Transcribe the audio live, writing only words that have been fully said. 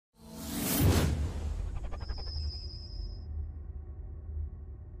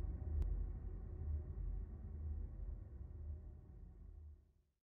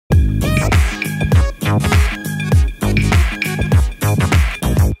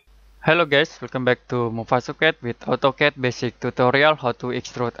Hello guys, welcome back to AutoCAD with AutoCAD basic tutorial how to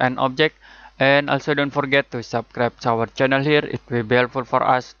extrude an object, and also don't forget to subscribe to our channel here. It will be helpful for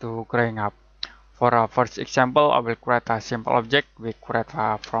us to growing up. For our first example, I will create a simple object. We create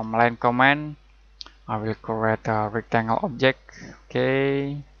from line command. I will create a rectangle object.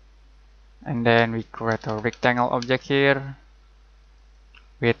 Okay, and then we create a rectangle object here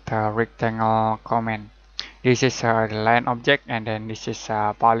with a rectangle command. This is a line object, and then this is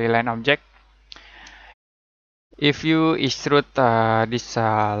a polyline object. If you extrude this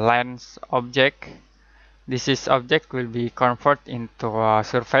lens object, this is object will be converted into a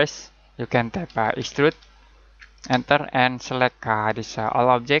surface. You can type extrude, enter, and select this all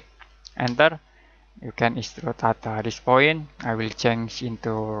object, enter. You can extrude at this point. I will change into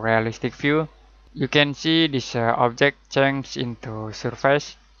realistic view. You can see this object change into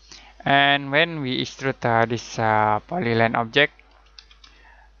surface, and when we extrude this polyline object,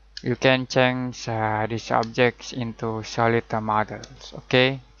 you can change these objects into solid models.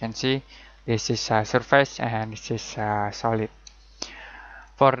 Okay, you can see this is a surface and this is solid.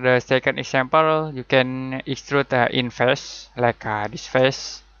 For the second example, you can extrude in face, like this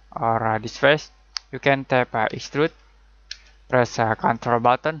face or this face. You can tap extrude, press Ctrl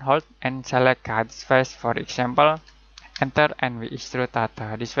button, hold, and select this face. For example, enter, and we extrude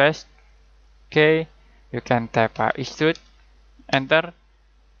at this face. Okay, you can tap extrude, enter,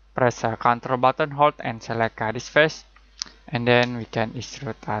 press Ctrl button, hold, and select this face, and then we can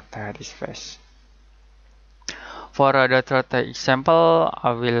extrude at this face. For the third example,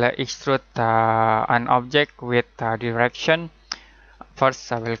 I will extrude an object with direction. First,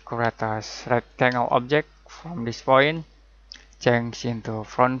 I will create a rectangle object from this point, change into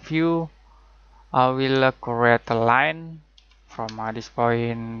front view. I will create a line from this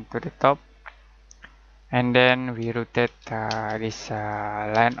point to the top, and then we rotate this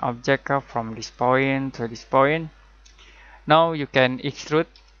line object from this point to this point. Now you can extrude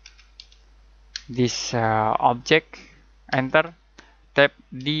this object, enter, tap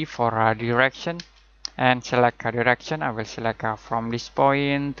D for direction, and select direction. I will select from this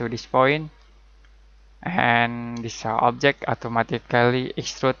point to this point, and this object automatically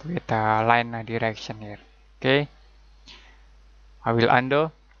extrude with line direction here. Okay, I will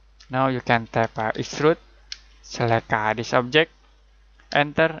undo. Now you can tap extrude, select this object,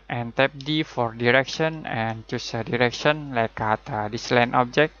 enter, and tap D for direction, and choose a direction like at this line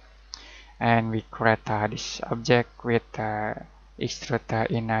object, and we create this object with extrude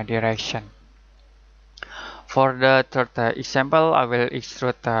in a direction. For the third example, I will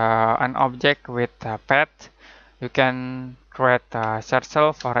extrude an object with a path. You can create a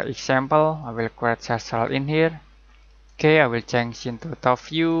circle. For example, I will create circle in here. Okay, I will change into top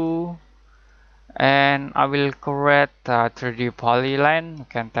view, and I will create a 3D polyline. You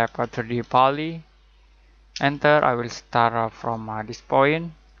can type a 3D poly, enter. I will start from this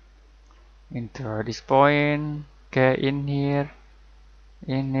point into this point. Okay, in here,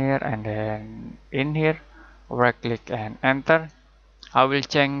 and then in here. Right click and enter. I will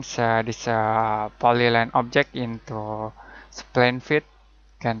change this polyline object into spline fit.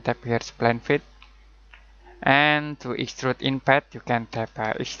 You can tap here spline fit, and to extrude in path you can tap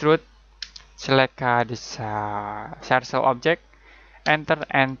extrude, select this circle object, enter,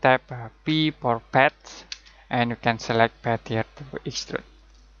 and tap P for path, and you can select path here to extrude.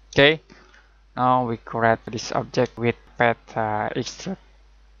 Okay, now we create this object with path extrude.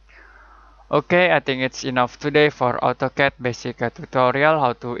 Okay, I think it's enough today for AutoCAD basic tutorial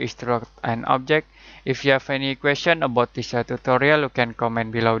how to extrude an object. If you have any question about this tutorial, you can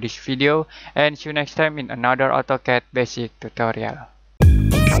comment below this video, and see you next time in another AutoCAD basic tutorial.